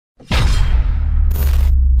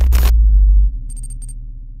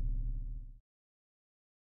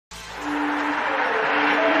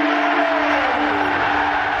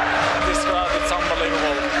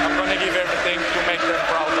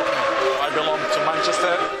to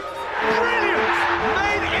Manchester. Brilliant!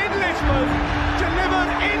 Made in Lisbon,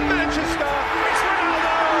 delivered in Manchester. It's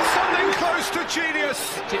Ronaldo! Something close to genius.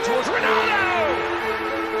 It was Ronaldo!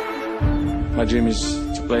 My dream is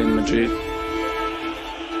to play in Madrid.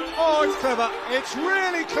 Oh, it's clever. It's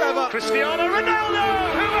really clever. Cristiano Ronaldo!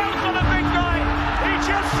 Who else on a big night? He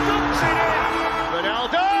just stumps it in.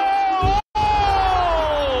 Ronaldo!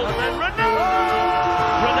 Oh! And then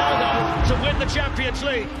Ronaldo to win the Champions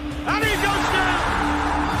League. And he goes down!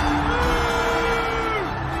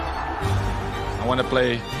 I want to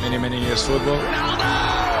play many years football. Ronaldo!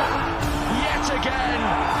 Yet again!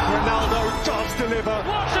 Ronaldo does deliver.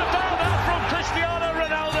 What about that from Cristiano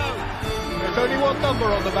Ronaldo? There's only one number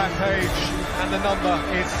on the back page, and the number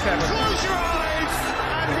is 7. Close your eyes,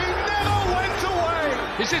 and he never went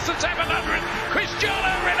away. Is this the 700th?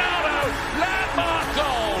 Cristiano Ronaldo! Landmark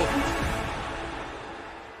goal!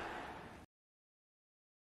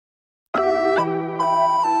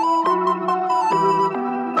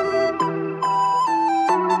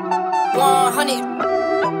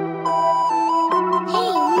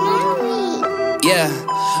 Yeah,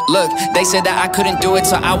 look, they said that I couldn't do it,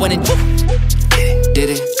 so I went and did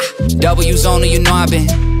it. W's only, you know I've been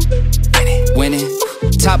winning.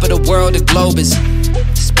 Top of the world, the globe is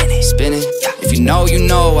spinning. If you know,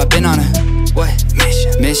 I've been on a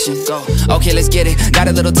mission. Go. Okay, let's get it. Got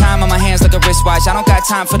a little time on my hands like a wristwatch. I don't got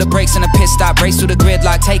time for the brakes and the pit stop. Race through the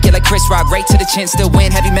gridlock, take it like Chris Rock. Right to the chin, still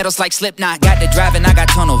win. Heavy metals like Slipknot. Got the driving, I got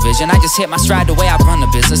tunnel vision. I just hit my stride the way I run the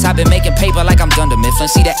business. I've been making paper like I'm Dunder Mifflin.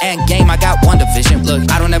 See the end game, I got one division.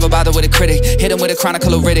 Look, I don't ever bother with a critic. Hit him with a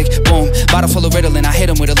chronicle of Riddick. Boom, bottle full of Ritalin. I hit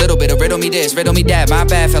him with a little bit of riddle me this, riddle me that. My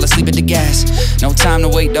bad, fell asleep at the gas. No time to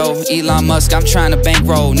wait though. Elon Musk, I'm trying to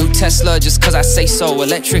bankroll. New Tesla just cause I say so.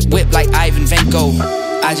 Electric whip like Ivan Vanko.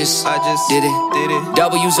 I just did it.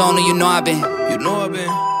 W's only, you know I've been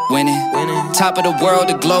winning. Top of the world,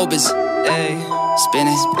 the globe is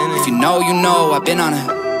spinning. If you know, I've been on a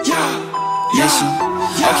mission.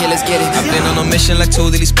 Okay, let's get it. I've been on a mission like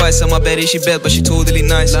totally spice. My baddie, she bad, but she totally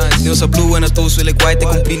nice. Nails are blue en haar toes wil ik white. Ik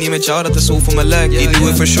compie niet met jou, dat is zo voor mijn lijk. He do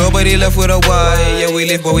it for sure, but he left with a why. Yeah, we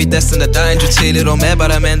live, but we destined to die. And you say it on me,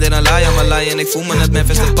 but I'm in a lie. I'm a lie en ik voel me net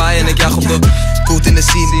Memphis de paai. En ik jag op de koot in de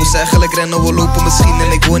scene. Moest eigenlijk rennen, we lopen misschien.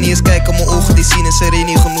 En ik wil niet eens kijken, mijn ogen die zien. Is er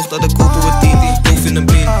niet genoeg dat ik kopen we 10. Doof in een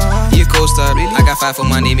bean. Hier co-star. I got 5 on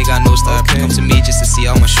my name, I got no star. Come to me just to see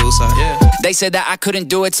how my shoes are. They said that I couldn't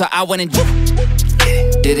do it, so I went and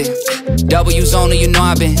did it. W's only, you know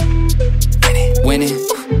I've been winning.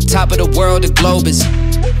 Top of the world, the globe is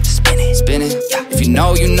spinning. If you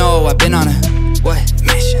know, I've been on a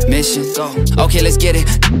mission. Go. Okay, let's get it.